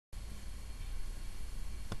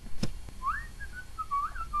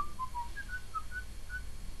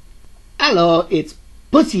Hello, it's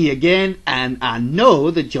Pussy again, and I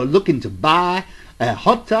know that you're looking to buy a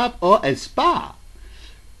hot tub or a spa,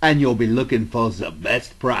 and you'll be looking for the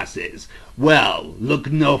best prices. Well, look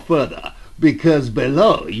no further, because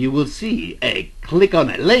below you will see a click on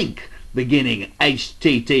a link beginning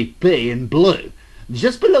HTTP in blue.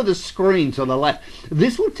 Just below the screen to the left.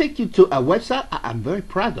 This will take you to a website I'm very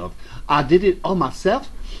proud of. I did it all myself.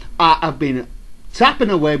 I've been tapping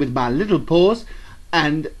away with my little paws,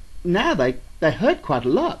 and now they hurt quite a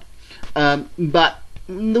lot. But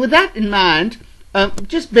with that in mind,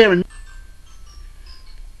 just bear in mind.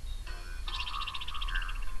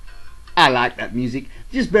 I like that music.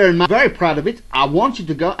 Just bear in mind, I'm very proud of it. I want you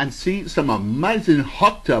to go and see some amazing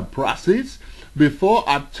hot tub prices before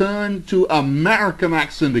I turn to American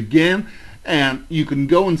accent again, and you can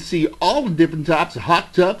go and see all the different types of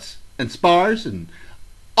hot tubs and spas and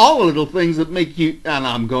all the little things that make you, and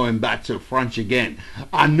I'm going back to French again.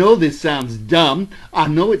 I know this sounds dumb, I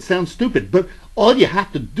know it sounds stupid, but all you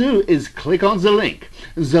have to do is click on the link.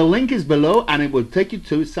 The link is below, and it will take you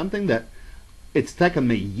to something that it's taken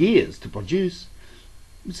me years to produce.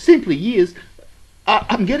 Simply years.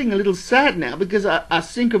 I'm getting a little sad now because I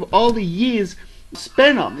think of all the years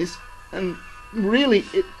spent on this, and really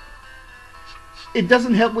it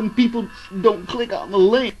doesn't help when people don't click on the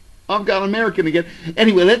link. I've got American again.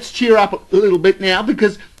 Anyway, let's cheer up a little bit now,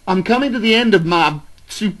 because I'm coming to the end of my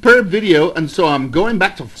superb video, and so I'm going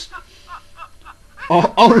back to...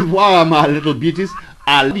 Au revoir, my little beauties.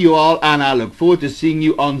 I love you all, and I look forward to seeing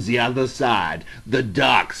you on the other side, the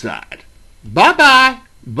dark side. Bye-bye.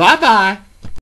 Bye-bye.